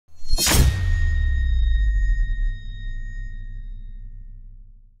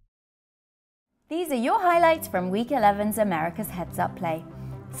These are your highlights from Week 11's America's Heads-Up Play.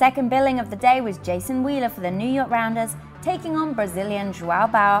 Second billing of the day was Jason Wheeler for the New York Rounders, taking on Brazilian Joao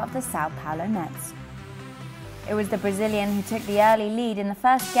Bauer of the Sao Paulo Mets. It was the Brazilian who took the early lead in the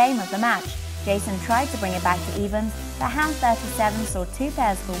first game of the match. Jason tried to bring it back to evens, but hand 37 saw 2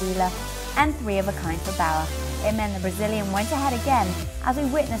 pairs for Wheeler and 3 of a kind for Bauer. It meant the Brazilian went ahead again as we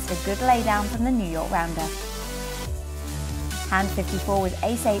witnessed a good laydown from the New York Rounder. Hand 54 was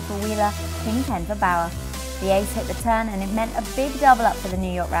ace-8 for Wheeler, king 10 for Bauer. The ace hit the turn and it meant a big double up for the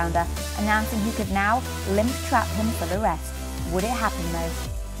New York Rounder, announcing he could now limp trap him for the rest. Would it happen though?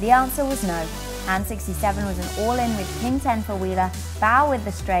 The answer was no. Hand 67 was an all-in with king 10 for Wheeler, Bauer with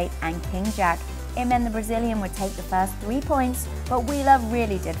the straight and king jack. It meant the Brazilian would take the first 3 points, but Wheeler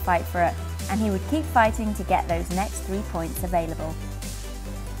really did fight for it, and he would keep fighting to get those next 3 points available.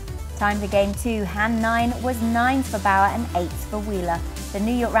 Time for game 2, hand 9 was 9s for Bauer and 8s for Wheeler. The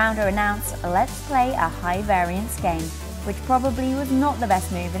New York Rounder announced, "Let's play a high variance game," which probably was not the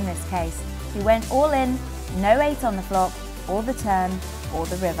best move in this case. He went all in, no 8 on the flop, or the turn, or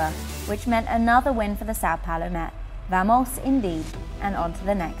the river, which meant another win for the Sao Paulo Mets. Vamos indeed, and on to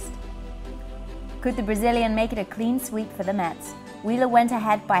the next. Could the Brazilian make it a clean sweep for the Mets? Wheeler went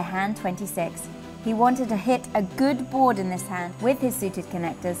ahead by hand 26. He wanted to hit a good board in this hand with his suited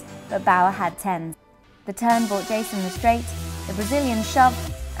connectors, but Bauer had 10s. The turn brought Jason the straight, the Brazilian shoved,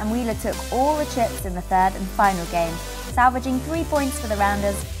 and Wheeler took all the chips in the third and final game, salvaging 3 points for the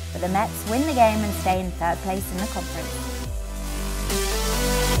Rounders, but the Mets win the game and stay in third place in the conference.